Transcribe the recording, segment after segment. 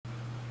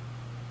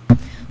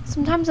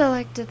Sometimes I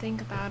like to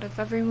think about if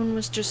everyone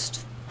was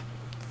just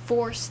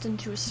forced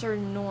into a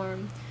certain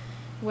norm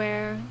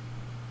where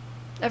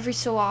every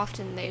so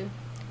often they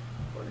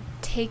were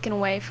taken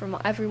away from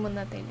everyone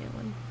that they knew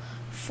and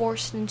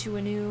forced into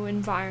a new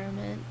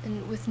environment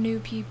and with new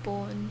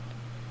people and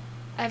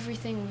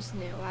everything was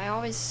new. I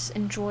always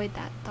enjoyed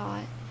that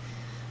thought.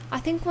 I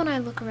think when I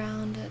look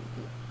around at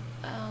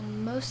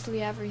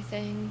mostly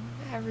everything,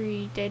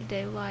 every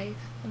day-to-day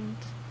life, and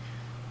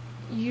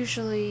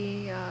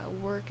usually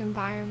work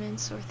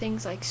environments or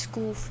things like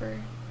school for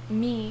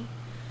me,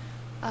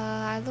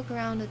 I look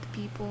around at the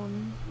people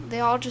and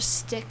they all just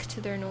stick to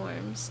their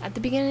norms. At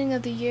the beginning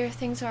of the year,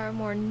 things are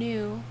more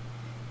new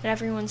and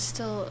everyone's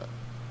still,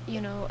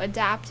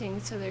 adapting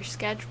to their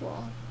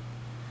schedule.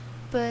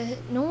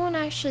 But no one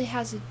actually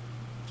has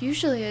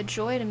usually a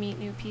joy to meet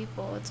new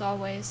people. It's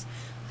always,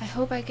 I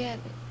hope I get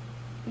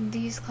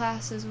these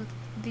classes with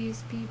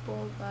these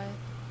people, but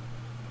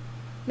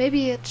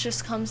maybe it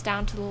just comes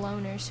down to the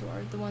loners who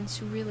are the ones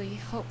who really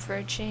hope for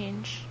a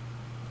change.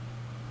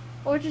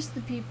 Or just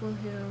the people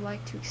who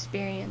like to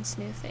experience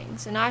new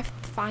things, and I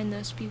find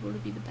those people to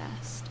be the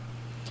best.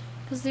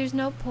 Because there's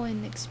no point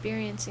in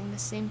experiencing the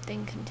same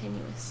thing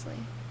continuously.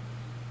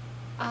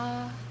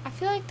 I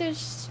feel like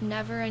there's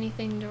never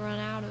anything to run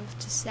out of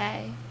to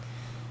say,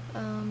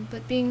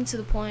 but being to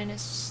the point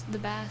is the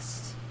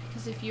best,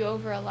 because if you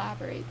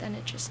over-elaborate, then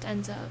it just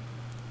ends up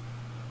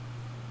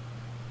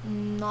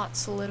not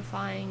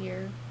solidifying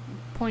your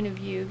point of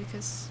view,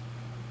 because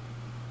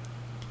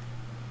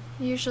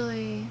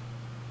usually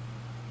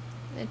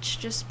it's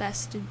just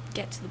best to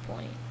get to the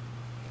point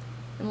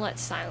and let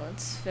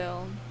silence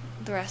fill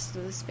the rest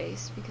of the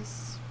space,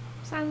 because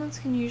silence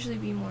can usually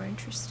be more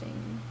interesting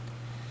and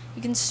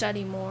you can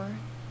study more.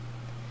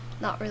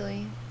 Not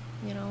really,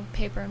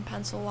 paper and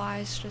pencil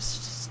wise,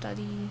 just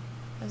study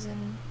as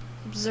in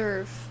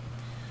observe.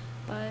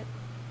 But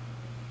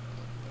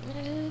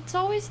it's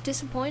always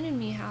disappointed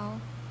me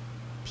how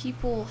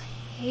people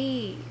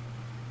hate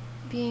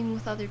being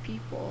with other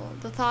people.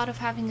 The thought of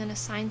having an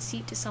assigned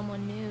seat to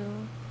someone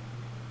new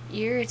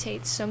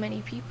irritates so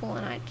many people,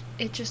 and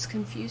it just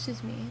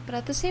confuses me. But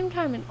at the same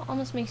time, it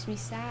almost makes me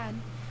sad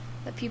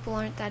that people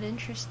aren't that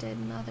interested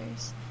in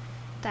others,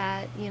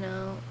 that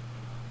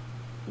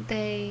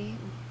they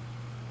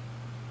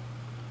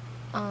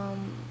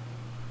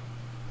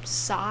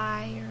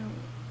sigh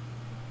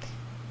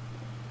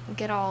or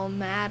get all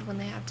mad when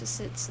they have to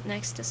sit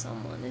next to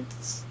someone.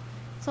 It's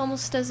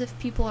almost as if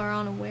people are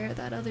unaware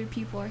that other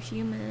people are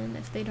human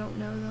if they don't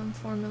know them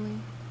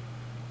formally.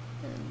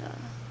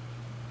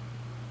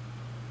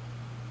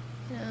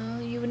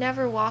 And you would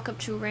never walk up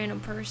to a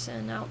random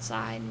person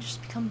outside and just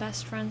become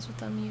best friends with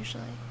them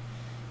usually.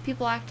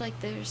 People act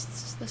like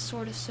there's this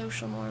sort of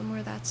social norm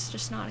where that's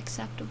just not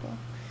acceptable.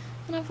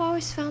 And I've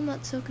always found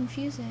that so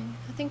confusing.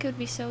 I think it would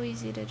be so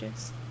easy to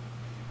just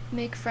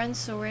make friends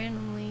so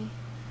randomly.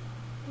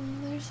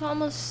 There's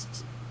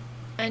almost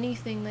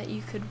anything that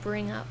you could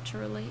bring up to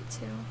relate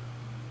to.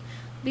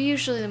 But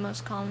usually the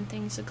most common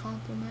thing is a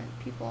compliment.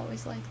 People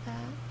always like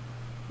that.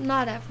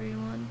 Not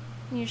everyone.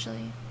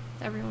 Usually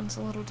everyone's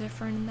a little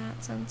different in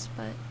that sense,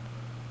 but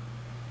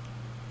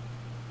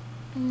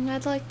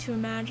I'd like to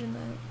imagine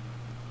that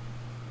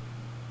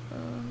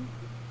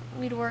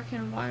we'd work in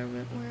an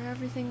environment where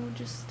everything would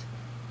just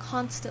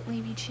constantly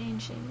be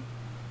changing,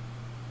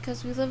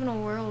 because we live in a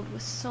world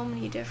with so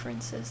many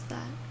differences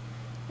that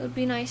it would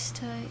be nice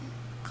to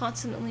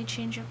constantly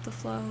change up the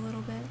flow a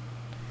little bit.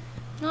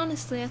 And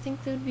honestly, I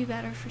think that would be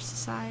better for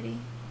society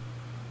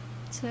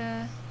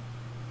to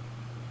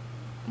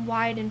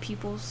widen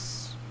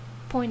people's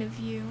point of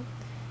view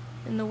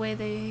and the way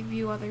they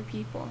view other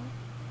people,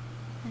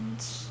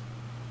 and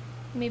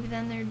maybe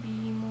then there'd be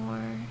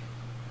more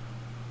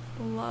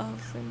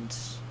love and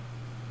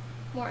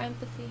more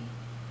empathy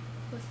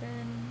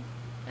within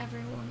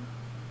everyone.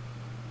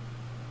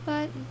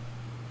 But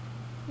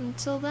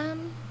until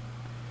then,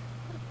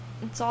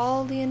 it's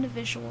all the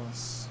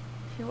individuals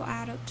who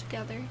add up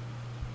together.